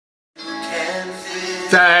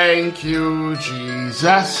Thank you,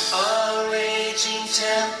 Jesus.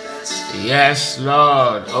 Yes,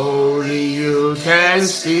 Lord, only you can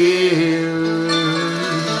still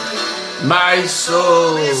my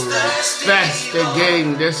soul thirst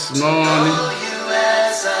again this morning.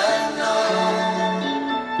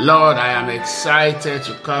 Lord, I am excited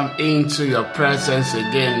to come into your presence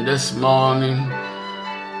again this morning.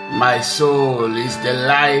 My soul is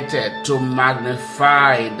delighted to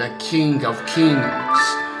magnify the King of Kings,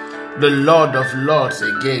 the Lord of Lords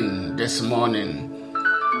again this morning.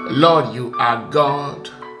 Lord, you are God,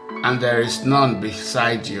 and there is none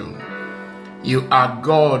beside you. You are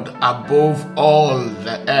God above all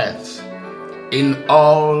the earth, in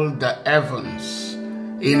all the heavens,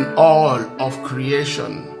 in all of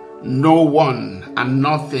creation. No one and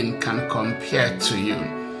nothing can compare to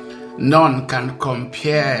you. None can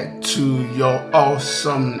compare to your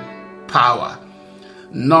awesome power.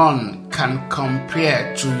 None can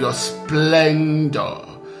compare to your splendor,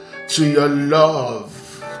 to your love,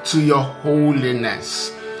 to your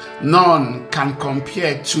holiness. None can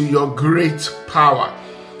compare to your great power.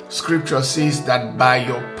 Scripture says that by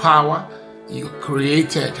your power you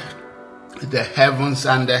created the heavens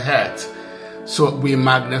and the earth. So we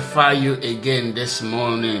magnify you again this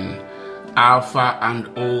morning. Alpha and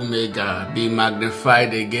Omega, be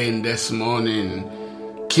magnified again this morning.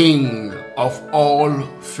 King of all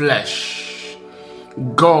flesh,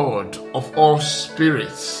 God of all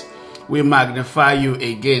spirits, we magnify you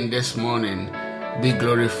again this morning. Be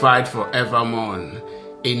glorified forevermore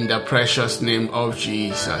in the precious name of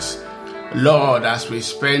Jesus. Lord, as we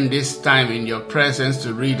spend this time in your presence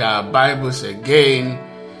to read our Bibles again,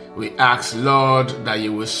 we ask, Lord, that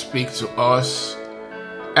you will speak to us.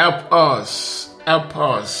 Help us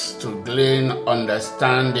to glean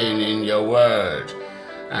understanding in your word,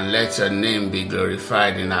 and let your name be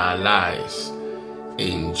glorified in our lives.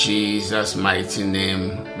 In Jesus' mighty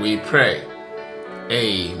name we pray.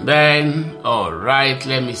 Amen. All right,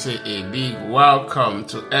 let me say a big welcome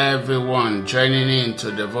to everyone joining in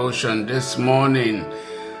to devotion this morning.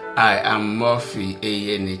 I am Murphy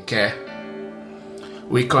Eyenike.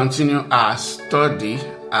 We continue our study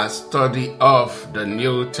of the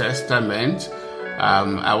New Testament.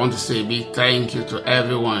 I want to say a big thank you to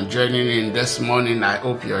everyone joining in this morning. I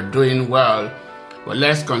hope you're doing well. But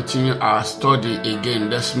let's continue our study again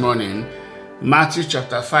this morning. Matthew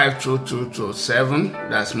chapter 5 through 2 to 7.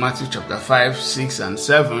 That's Matthew chapter 5, 6, and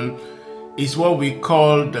 7 is what we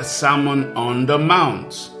call the Sermon on the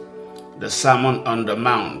Mount. The Sermon on the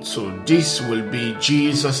Mount. So this will be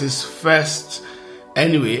Jesus's first,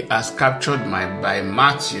 anyway, as captured by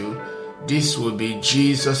Matthew, this will be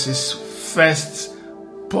Jesus's first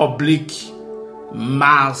public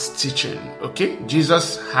mass teaching. Okay,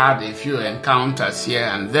 Jesus had a few encounters here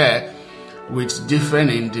and there with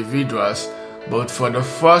different individuals, but for the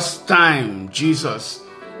first time, Jesus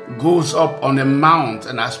goes up on a mount,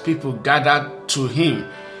 and as people gather to him,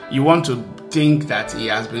 you want to think that he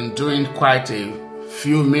has been doing quite a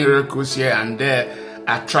few miracles here and there,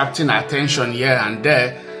 attracting attention here and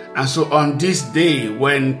there. And so on this day,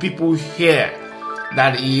 when people hear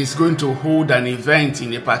that he is going to hold an event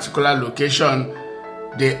in a particular location,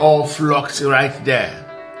 they all flocked right there.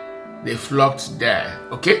 They flocked there.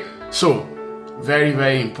 Okay? So, very,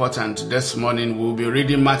 very important. This morning we'll be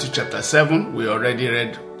reading Matthew chapter 7. We already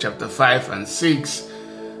read chapter 5 and 6.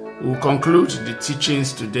 We'll conclude the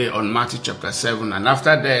teachings today on Matthew chapter 7. And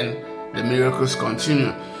after then, the miracles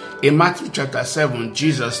continue. In Matthew chapter 7,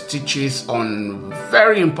 Jesus teaches on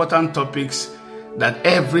very important topics that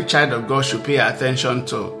every child of God should pay attention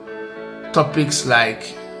to. Topics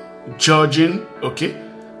like judging, okay?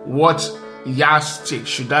 What yardstick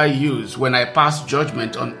should I use when I pass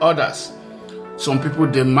judgment on others? Some people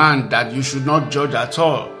demand that you should not judge at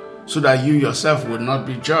all, so that you yourself will not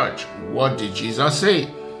be judged. What did Jesus say?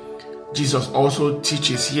 Jesus also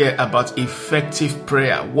teaches here about effective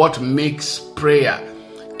prayer. What makes prayer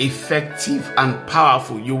effective and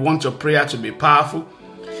powerful? You want your prayer to be powerful?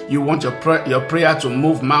 You want your prayer to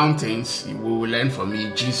move mountains? You will learn from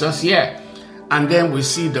me, Jesus here. And then we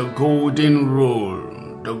see the golden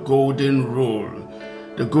rule. The golden rule.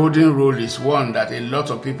 The golden rule is one that a lot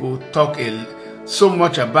of people talk so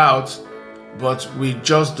much about, but we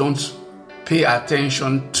just don't pay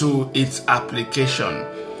attention to its application.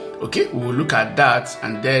 Okay, we will look at that,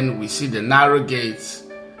 and then we see the narrow gates,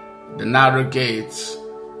 the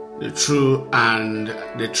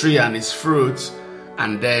tree and its fruits,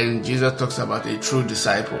 and then Jesus talks about a true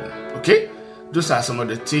disciple. Okay, those are some of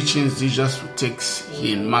the teachings Jesus takes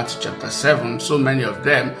in Matthew chapter 7, so many of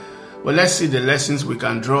them. But let's see the lessons we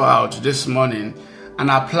can draw out this morning and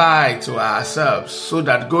apply to ourselves so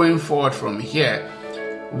that going forward from here,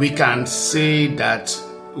 we can say that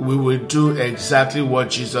we will do exactly what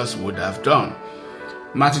Jesus would have done.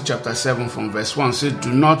 Matthew chapter 7 from verse 1 says,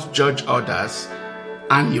 "Do not judge others,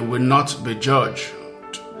 and you will not be judged."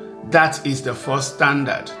 That is the first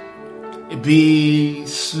standard. Be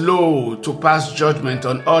slow to pass judgment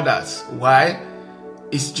on others. Why?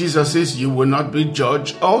 It's Jesus says you will not be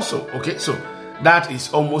judged also. Okay, so that is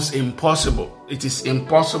almost impossible. It is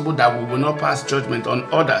impossible that we will not pass judgment on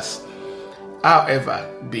others. However,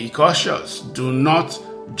 be cautious. Do not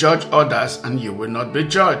judge others, and you will not be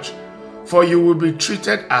judged. For you will be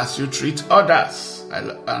treated as you treat others.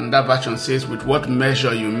 And that version says, with what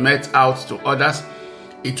measure you met out to others,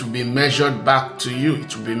 it will be measured back to you.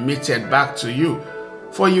 It will be meted back to you.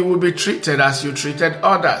 For you will be treated as you treated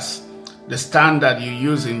others. The standard you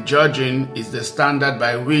use in judging is the standard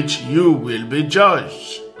by which you will be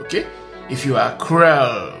judged. Okay? If you are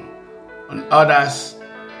cruel on others,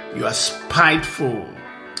 you are spiteful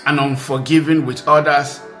and unforgiving with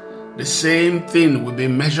others, the same thing will be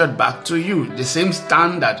measured back to you. The same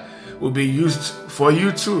standard will be used for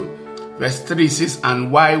you too. Verse 3 says,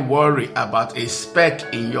 "And why worry about a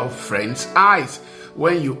speck in your friend's eyes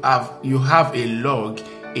when you have a log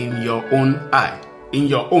in your own eye?" In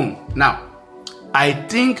your own. Now, I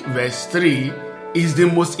think verse 3 is the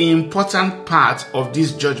most important part of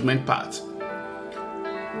this judgment part.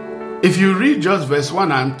 If you read just verse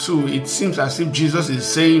 1 and 2, it seems as if Jesus is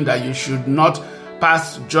saying that you should not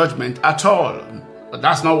pass judgment at all. But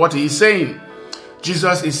that's not what he is saying.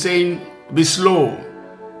 Jesus is saying, be slow,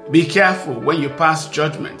 be careful when you pass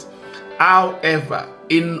judgment. However,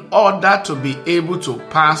 in order to be able to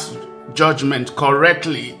pass judgment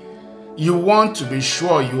correctly, you want to be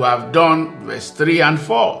sure you have done verse 3 and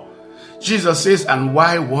 4. Jesus says, "And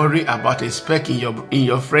why worry about a speck in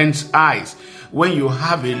your friend's eyes when you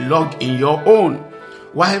have a log in your own?"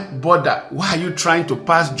 Why bother? Why are you trying to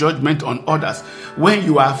pass judgment on others when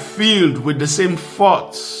you are filled with the same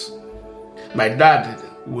thoughts? My dad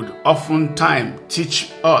would oftentimes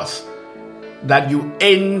teach us that you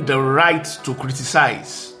earn the right to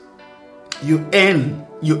criticize. You earn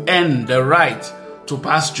the right to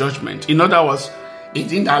pass judgment. In other words, it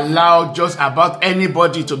didn't allow just about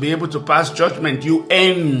anybody to be able to pass judgment. You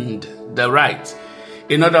earned the right.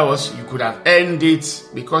 In other words, you could have earned it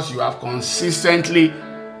because you have consistently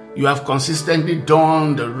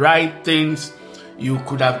done the right things. You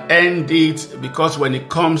could have earned it because when it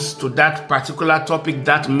comes to that particular topic,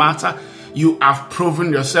 that matter, you have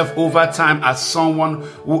proven yourself over time as someone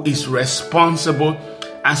who is responsible.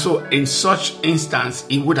 And so in such instance,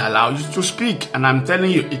 it would allow you to speak. And I'm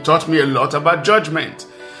telling you, it taught me a lot about judgment.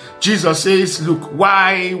 Jesus says, look,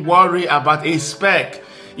 why worry about a speck?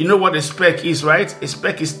 You know what a speck is, right? A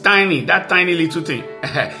speck is tiny, that tiny little thing.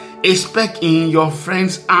 A speck in your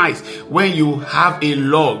friend's eyes when you have a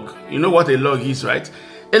log. You know what a log is, right?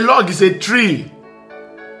 A log is a tree.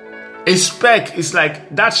 A speck is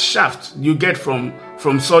like that shaft you get from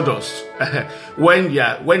sawdust. when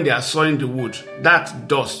they are sawing the wood, that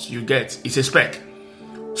dust you get is a speck.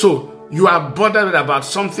 So you are bothered about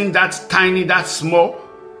something that's tiny, that's small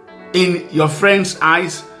in your friend's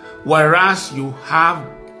eyes, whereas you have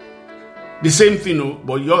the same thing,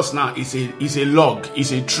 but yours now is a log,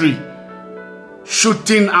 is a tree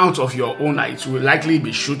shooting out of your own eye. It will likely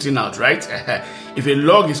be shooting out, right? If a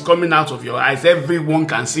log is coming out of your eyes, everyone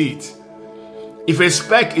can see it. If a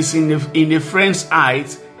speck is in a friend's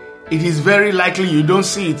eyes, it is very likely you don't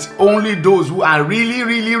see it. Only those who are really,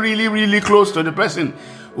 really, really, really close to the person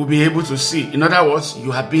will be able to see. In other words,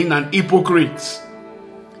 you are being an hypocrite.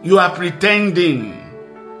 You are pretending.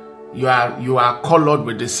 You are colored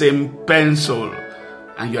with the same pencil,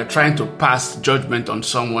 and you are trying to pass judgment on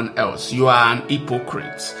someone else. You are an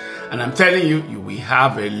hypocrite. And I'm telling you, we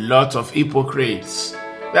have a lot of hypocrites.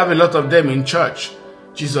 We have a lot of them in church.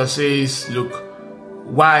 Jesus says, look,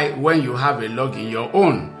 why, when you have a log in your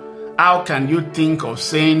own, how can you think of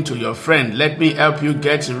saying to your friend, let me help you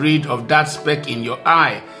get rid of that speck in your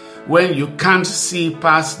eye, when you can't see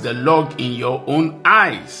past the log in your own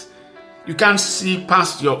eyes? You can't see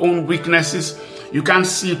past your own weaknesses. You can't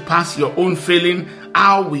see past your own failing.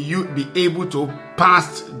 How will you be able to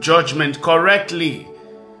pass judgment correctly?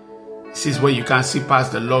 This is where you can't see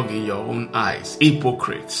past the log in your own eyes.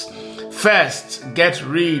 Hypocrites. First, get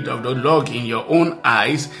rid of the log in your own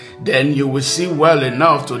eyes. Then you will see well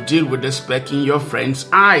enough to deal with the speck in your friend's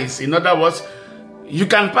eyes. In other words, you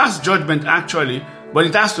can pass judgment actually, but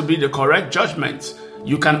it has to be the correct judgment.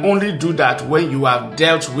 You can only do that when you have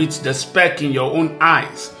dealt with the speck in your own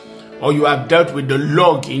eyes, or you have dealt with the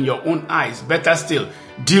log in your own eyes. Better still,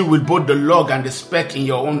 Deal with both the log and the speck in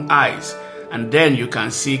your own eyes, and then you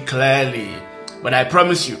can see clearly. But I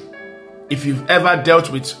promise you, if you've ever dealt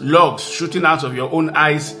with logs shooting out of your own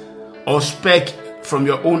eyes or speck from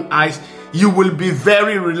your own eyes, you will be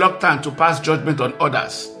very reluctant to pass judgment on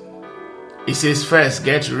others. It says, first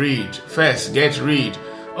get rid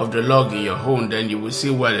of the log in your own, then you will see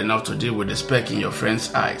well enough to deal with the speck in your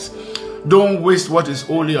friend's eyes. Don't waste what is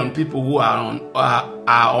holy on people who are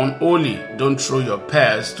unholy. Don't throw your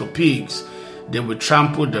pearls to pigs. They will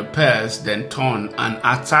trample the pearls, then turn and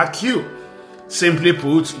attack you. Simply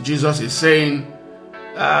put, Jesus is saying,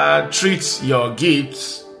 treat your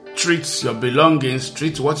gifts, treat your belongings,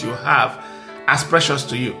 treat what you have as precious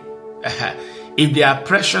to you. If they are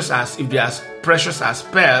precious as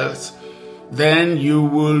pearls, then you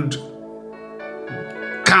would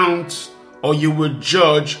count, or you would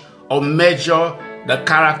judge or measure the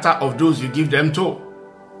character of those you give them to.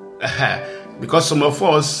 Because some of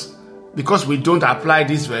us, because we don't apply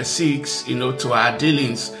this verse 6, to our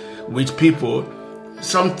dealings with people,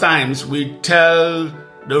 sometimes we tell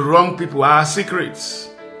the wrong people our secrets.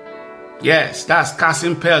 Yes, that's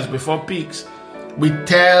casting pearls before pigs. We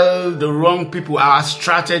tell the wrong people our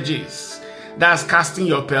strategies. That's casting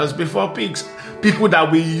your pearls before pigs. People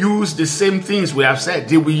that will use the same things we have said,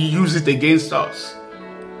 they will use it against us.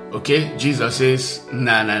 Okay? Jesus says,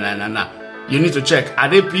 nah. You need to check. Are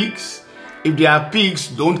they pigs? If they are pigs,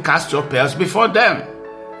 don't cast your pearls before them.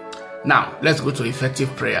 Now, let's go to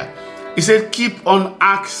effective prayer. He said, keep on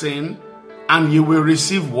asking and you will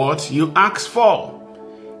receive what you ask for.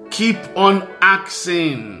 Keep on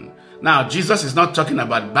asking. Now, Jesus is not talking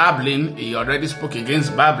about babbling. He already spoke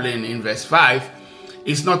against babbling in verse 5.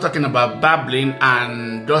 He's not talking about babbling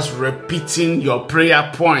and just repeating your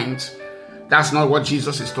prayer point. That's not what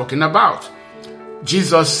Jesus is talking about.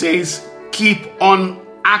 Jesus says, keep on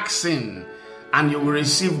asking and you will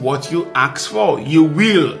receive what you ask for. You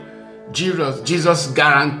will. Jesus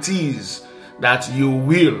guarantees that you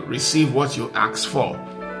will receive what you ask for.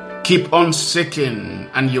 Keep on seeking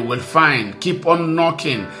and you will find. Keep on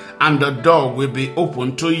knocking and the door will be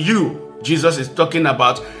open to you. Jesus is talking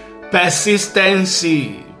about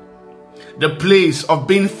persistency. The place of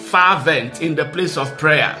being fervent in the place of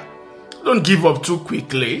prayer. Don't give up too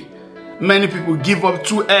quickly. Many people give up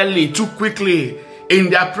too early, too quickly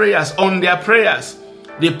in their prayers, on their prayers.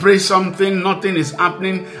 They pray something, nothing is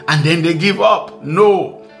happening, and then they give up.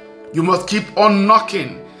 No, you must keep on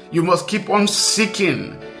knocking. You must keep on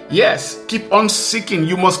seeking. Yes, keep on seeking.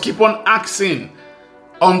 You must keep on asking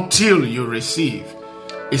until you receive.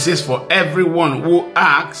 It says, for everyone who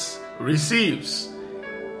asks, receives.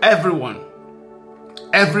 Everyone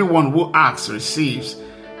who asks, receives.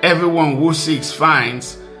 Everyone who seeks,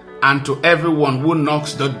 finds. And to everyone who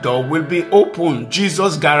knocks, the door will be opened.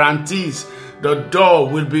 Jesus guarantees the door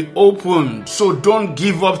will be opened. So don't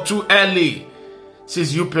give up too early.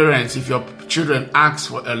 Says, you parents, if your children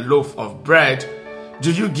ask for a loaf of bread,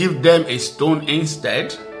 do you give them a stone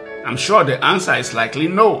instead? I'm sure the answer is likely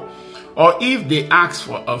no. Or if they ask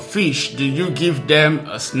for a fish, do you give them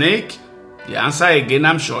a snake? The answer again,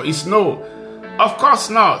 I'm sure, is no. Of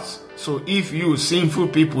course not. So if you sinful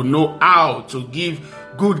people know how to give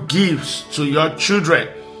good gifts to your children,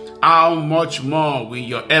 how much more will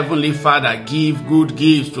your heavenly Father give good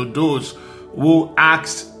gifts to those who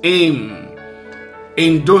ask him?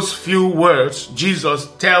 In those few words, Jesus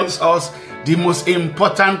tells us the most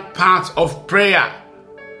important part of prayer.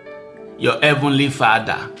 Your heavenly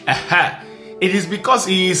Father. It is because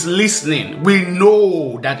he is listening. We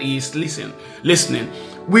know that he is listening.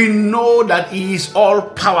 We know that he is all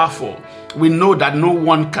powerful. We know that no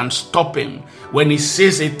one can stop him. When he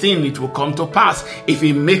says a thing, it will come to pass. If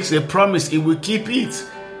he makes a promise, he will keep it.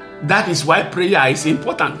 That is why prayer is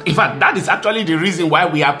important. In fact, that is actually the reason why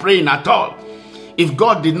we are praying at all. If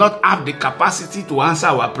God did not have the capacity to answer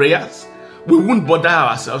our prayers, we wouldn't bother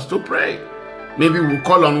ourselves to pray. Maybe we'll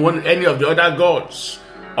call on any of the other gods,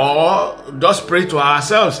 or just pray to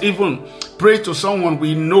ourselves, even pray to someone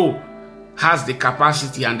we know has the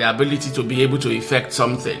capacity and the ability to be able to effect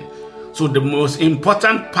something. So the most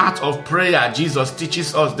important part of prayer Jesus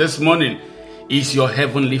teaches us this morning is your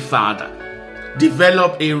heavenly Father.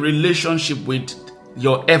 Develop a relationship with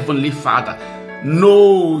your heavenly Father.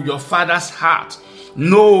 Know your Father's heart.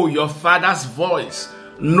 Know your Father's voice.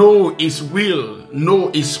 Know his will. Know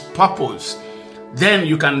his purpose. Then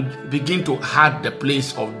you can begin to add the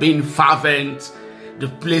place of being fervent, the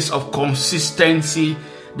place of consistency,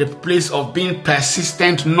 the place of being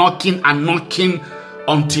persistent, knocking and knocking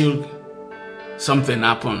until something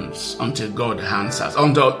happens, until God answers,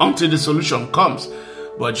 until the solution comes.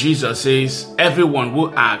 But Jesus says, everyone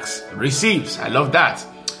who asks receives. I love that.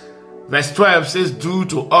 Verse 12 says, do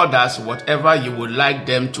to others whatever you would like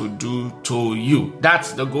them to do to you.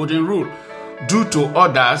 That's the golden rule. Do to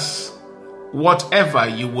others whatever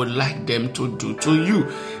you would like them to do to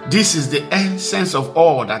you. This is the essence of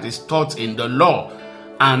all that is taught in the law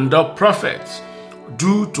and the prophets.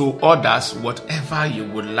 Do to others whatever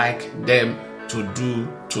you would like them to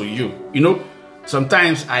do to you. You know,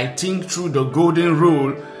 sometimes I think through the golden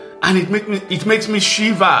rule and it makes me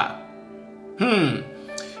shiver.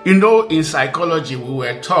 You know, in psychology, we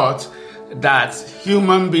were taught that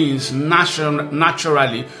human beings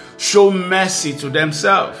naturally show mercy to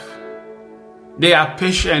themselves. We are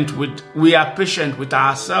patient with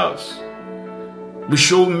ourselves. We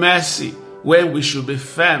show mercy when we should be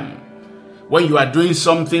firm. When you are doing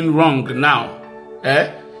something wrong now,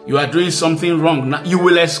 you are doing something wrong now, you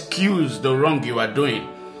will excuse the wrong you are doing.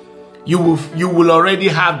 You will already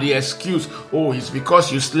have the excuse. Oh, it's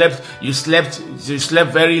because you slept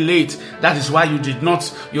very late. That is why you did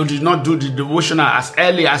not do the devotional as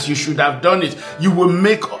early as you should have done it. You will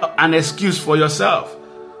make an excuse for yourself.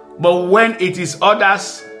 But when it is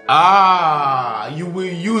others, you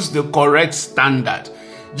will use the correct standard.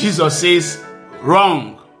 Jesus says,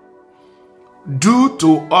 wrong. Do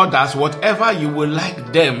to others whatever you would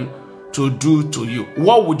like them to do to you.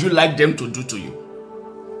 What would you like them to do to you?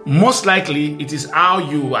 Most likely, it is how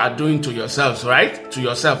you are doing to yourselves, right? To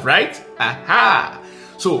yourself, right?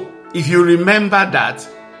 So, if you remember that,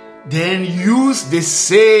 then use the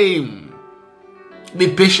same. Be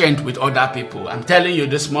patient with other people. I'm telling you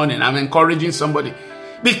this morning, I'm encouraging somebody.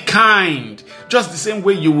 Be kind. Just the same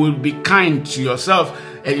way you will be kind to yourself.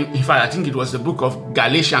 In fact, I think it was the book of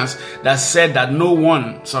Galatians that said that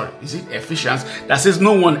Ephesians, that says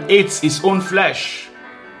no one hates his own flesh.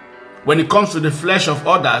 When it comes to the flesh of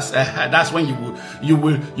others, that's when you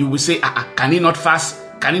will say, can he not fast?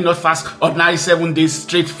 Can he not fast ordinary 7 days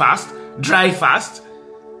straight fast, dry fast?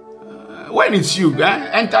 When it's you,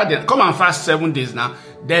 come and fast 7 days now.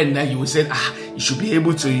 Then you will say, you should be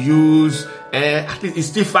able to use. At least it's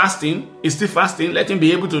still fasting. It's still fasting. Let him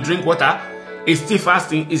be able to drink water. It's still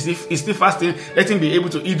fasting. It's still fasting. Let him be able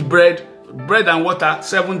to eat bread and water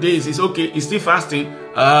 7 days. It's okay. It's still fasting.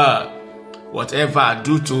 Whatever,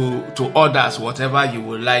 do to others, whatever you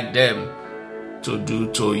would like them to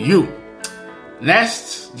do to you.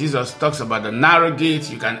 Next, Jesus talks about the narrow gate.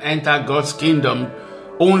 You can enter God's kingdom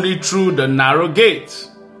only through the narrow gate.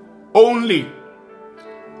 Only.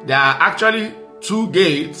 There are actually 2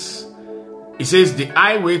 gates. It says the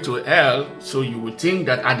highway to hell, so you would think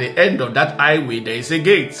that at the end of that highway there is a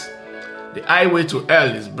gate. The highway to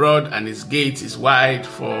hell is broad and its gate is wide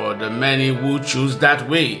for the many who choose that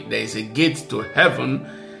way. There is a gate to heaven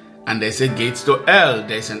and there is a gate to hell.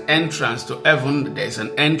 There is an entrance to heaven, there is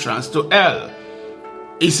an entrance to hell.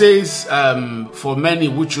 It says for many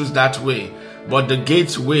who choose that way, but the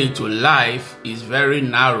gateway to life is very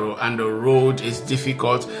narrow and the road is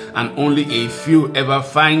difficult and only a few ever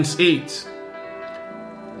finds it.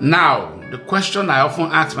 Now, the question I often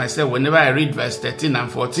ask myself whenever I read verse 13 and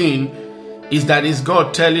 14 is that is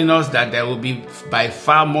God telling us that there will be by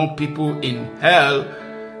far more people in hell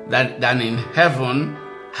than in heaven?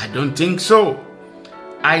 I don't think so.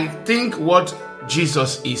 I think what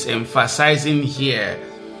Jesus is emphasizing here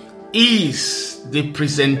is the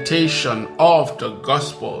presentation of the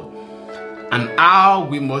gospel and how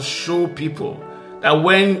we must show people that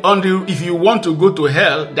if you want to go to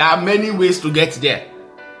hell, there are many ways to get there.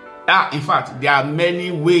 In fact, there are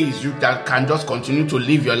many ways you can just continue to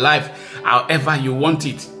live your life however you want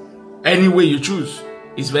it. Any way you choose.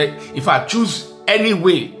 If I choose any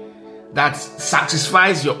way that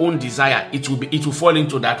satisfies your own desire, it will fall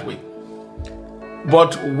into that way.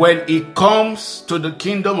 But when it comes to the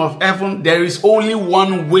kingdom of heaven, there is only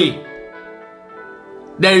one way.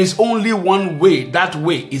 There is only one way. That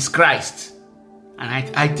way is Christ.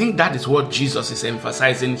 And I think that is what Jesus is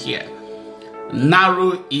emphasizing here.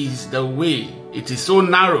 Narrow is the way. It is so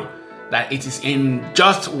narrow that it is in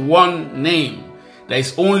just one name. There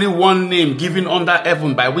is only one name given under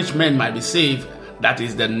heaven by which men might be saved. That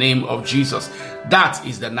is the name of Jesus. That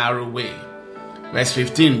is the narrow way. Verse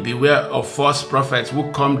 15, beware of false prophets who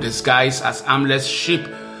come disguised as harmless sheep,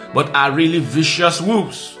 but are really vicious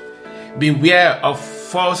wolves. Beware of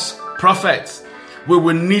false prophets. We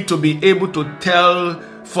will need to be able to tell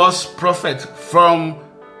false prophets from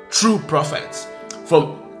true prophets,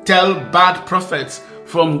 tell bad prophets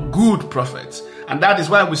from good prophets. And that is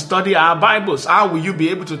why we study our Bibles. How will you be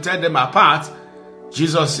able to tell them apart?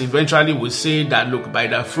 Jesus eventually will say that, look, by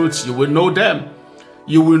their fruits you will know them.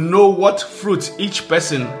 You will know what fruit each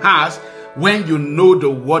person has when you know the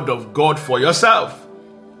word of God for yourself.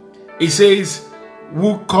 He says,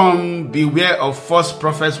 who come, beware of false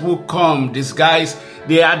prophets who come disguised.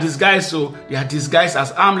 They are disguised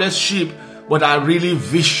as harmless sheep, but are really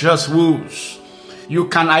vicious wolves. You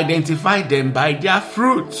can identify them by their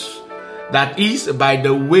fruits. That is, by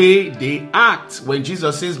the way they act. When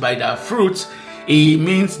Jesus says by their fruits, he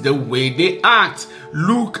means the way they act.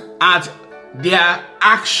 Look at their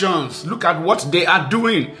actions. Look at what they are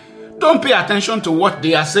doing. Don't pay attention to what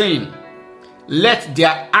they are saying. Let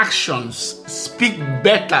their actions speak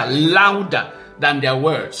better, louder than their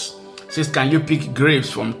words. It says, can you pick grapes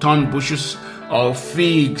from thorn bushes or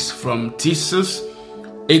figs from thistles?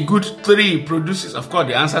 A good tree produces, of course,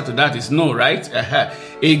 the answer to that is no, right?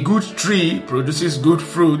 A good tree produces good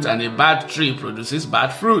fruit, and a bad tree produces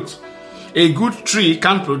bad fruit. A good tree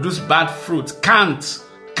can't produce bad fruit, can't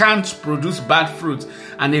produce bad fruit,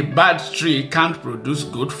 and a bad tree can't produce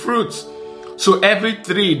good fruit. So every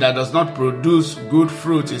tree that does not produce good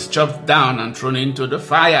fruit is chopped down and thrown into the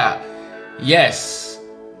fire. Yes,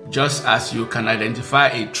 just as you can identify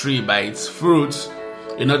a tree by its fruits.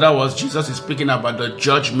 In other words, Jesus is speaking about the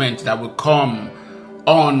judgment that will come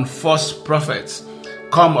on false prophets,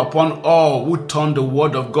 come upon all who turn the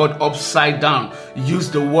word of God upside down,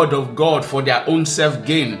 use the word of God for their own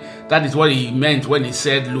self-gain. That is what he meant when he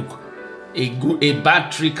said, look, a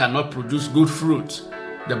bad tree cannot produce good fruit.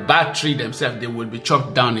 The bad tree themselves, they will be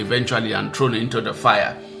chopped down eventually and thrown into the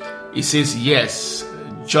fire. He says, yes,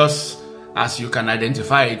 just as you can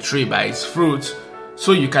identify a tree by its fruits,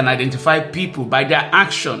 so you can identify people by their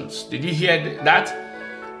actions. Did you hear that?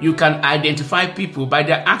 You can identify people by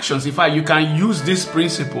their actions. In fact, you can use this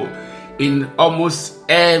principle in almost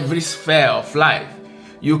every sphere of life.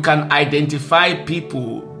 You can identify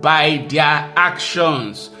people by their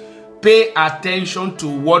actions. Pay attention to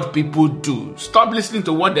what people do. Stop listening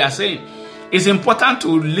to what they are saying. It's important to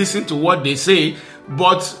listen to what they say,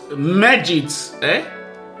 but merge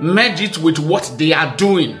it with what they are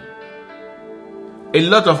doing. A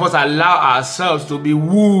lot of us allow ourselves to be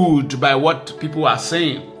wooed by what people are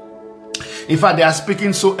saying. In fact, they are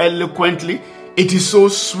speaking so eloquently. It is so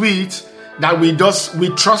sweet that we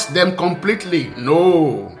trust them completely.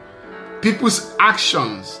 No. People's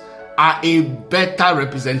actions are a better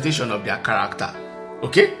representation of their character.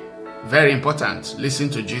 Okay? Very important. Listen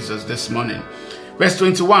to Jesus this morning. Verse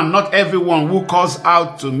 21, not everyone who calls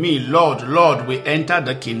out to me, Lord, Lord, will enter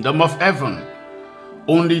the kingdom of heaven.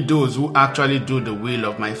 Only those who actually do the will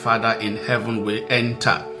of my Father in heaven will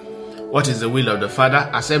enter. What is the will of the Father?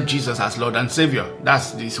 Accept Jesus as Lord and Savior.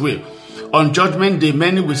 That's His will. On judgment day,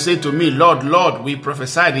 many will say to me, Lord, Lord, we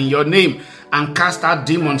prophesied in your name and cast out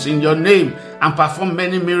demons in your name and performed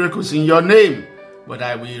many miracles in your name. But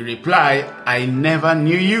I will reply, I never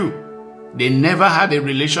knew you. They never had a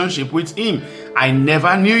relationship with him. I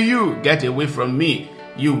never knew you. Get away from me,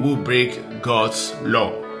 you who break God's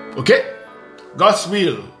law. Okay? God's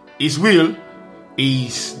will, His will,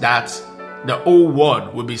 is that the whole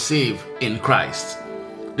world will be saved in Christ.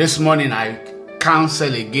 This morning I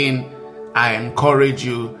counsel again, I encourage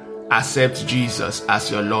you, accept Jesus as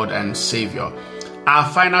your Lord and Savior. Our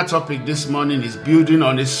final topic this morning is building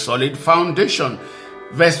on a solid foundation.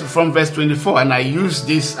 From verse 24, and I use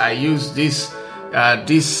this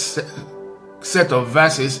set of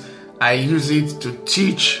verses, I use it to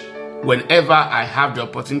teach whenever I have the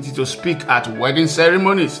opportunity to speak at wedding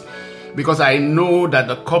ceremonies, because I know that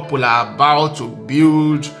the couple are about to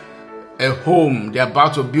build a home. They're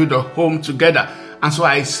about to build a home together. And so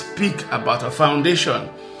I speak about a foundation.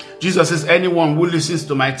 Jesus says, anyone who listens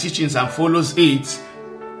to my teachings and follows it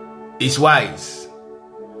is wise.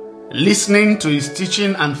 Listening to his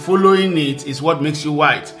teaching and following it is what makes you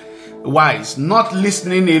wise, not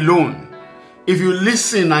listening alone. If you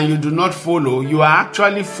listen and you do not follow, you are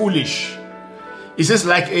actually foolish. It says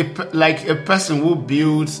like a person who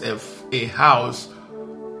builds a house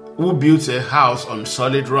on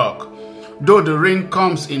solid rock. Though the rain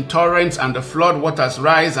comes in torrents and the flood waters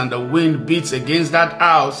rise and the wind beats against that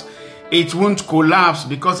house, it won't collapse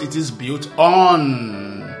because it is built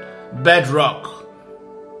on bedrock.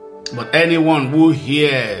 But anyone who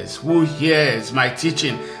hears my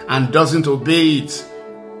teaching and doesn't obey it,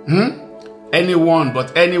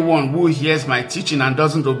 anyone who hears my teaching and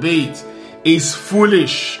doesn't obey it is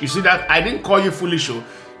foolish. You see that? I didn't call you foolish.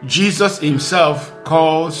 Jesus himself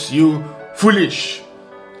calls you foolish.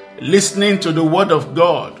 Listening to the word of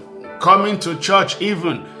God, coming to church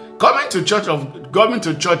every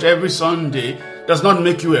Sunday does not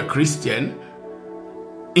make you a Christian.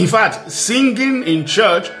 In fact, singing in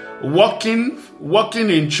church, walking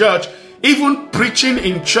in church, even preaching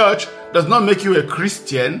in church does not make you a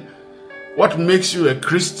Christian. What makes you a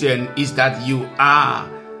Christian is that you are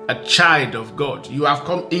a child of God. You have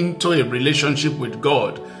come into a relationship with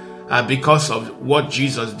God because of what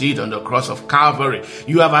Jesus did on the cross of Calvary.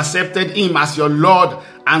 You have accepted him as your Lord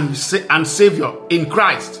and Savior in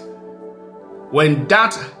Christ. When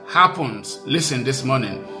that happens, listen this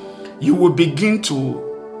morning, you will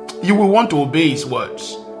want to obey his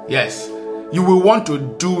words. Yes, you will want to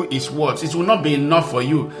do his words. It will not be enough for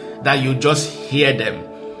you that you just hear them.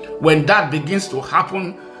 When that begins to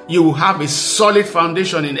happen, you will have a solid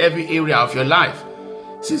foundation in every area of your life.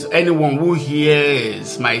 Since anyone who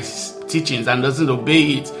hears my teachings and doesn't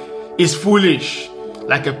obey it is foolish,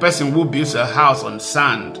 like a person who builds a house on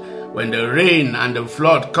sand. When the rain and the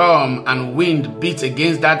flood come and wind beats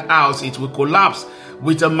against that house, it will collapse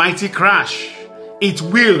with a mighty crash. It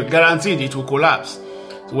will, guaranteed, it will collapse.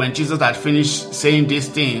 So when Jesus had finished saying these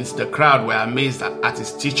things, the crowd were amazed at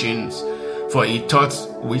his teachings, for he taught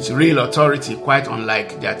with real authority, quite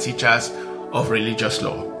unlike their teachers of religious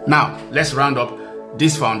law. Now, let's round up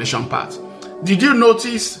this foundation part. Did you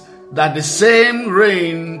notice that the same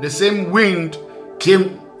rain, the same wind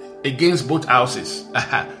came against both houses?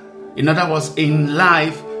 In other words, in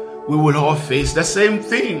life, we will all face the same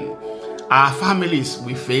thing. Our families,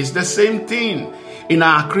 we face the same thing. In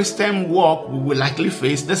our Christian walk, we will likely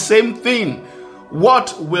face the same thing.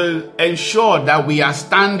 What will ensure that we are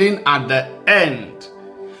standing at the end?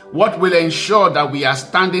 What will ensure that we are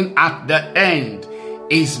standing at the end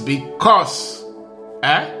is because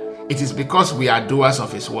it is because we are doers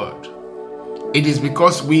of his word. It is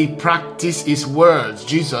because we practice his words.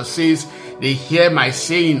 Jesus says, they hear my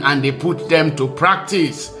saying and they put them to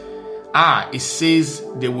practice. It says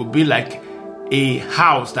they will be like a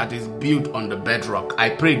house that is built on the bedrock. I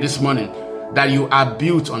pray this morning that you are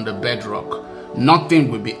built on the bedrock. Nothing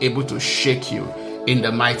will be able to shake you in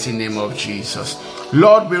the mighty name of Jesus.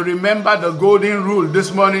 Lord, we remember the golden rule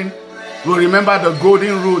this morning. We remember the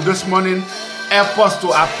golden rule this morning. Help us to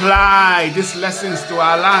apply these lessons to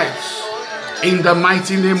our lives in the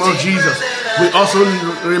mighty name of Jesus. We also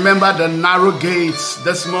remember the narrow gates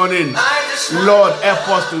this morning. Lord, help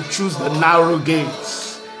us to choose the narrow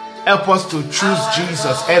gates. Help us to choose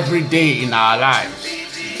Jesus every day in our lives.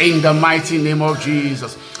 In the mighty name of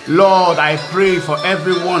Jesus. Lord, I pray for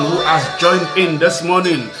everyone who has joined in this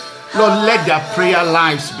morning. Lord, let their prayer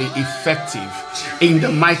lives be effective. In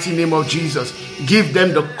the mighty name of Jesus. Give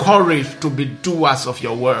them the courage to be doers of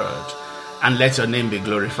your word. And let your name be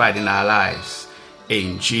glorified in our lives.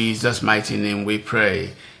 In Jesus' mighty name we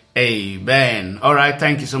pray. Amen. All right.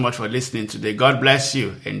 Thank you so much for listening today. God bless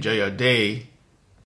you. Enjoy your day.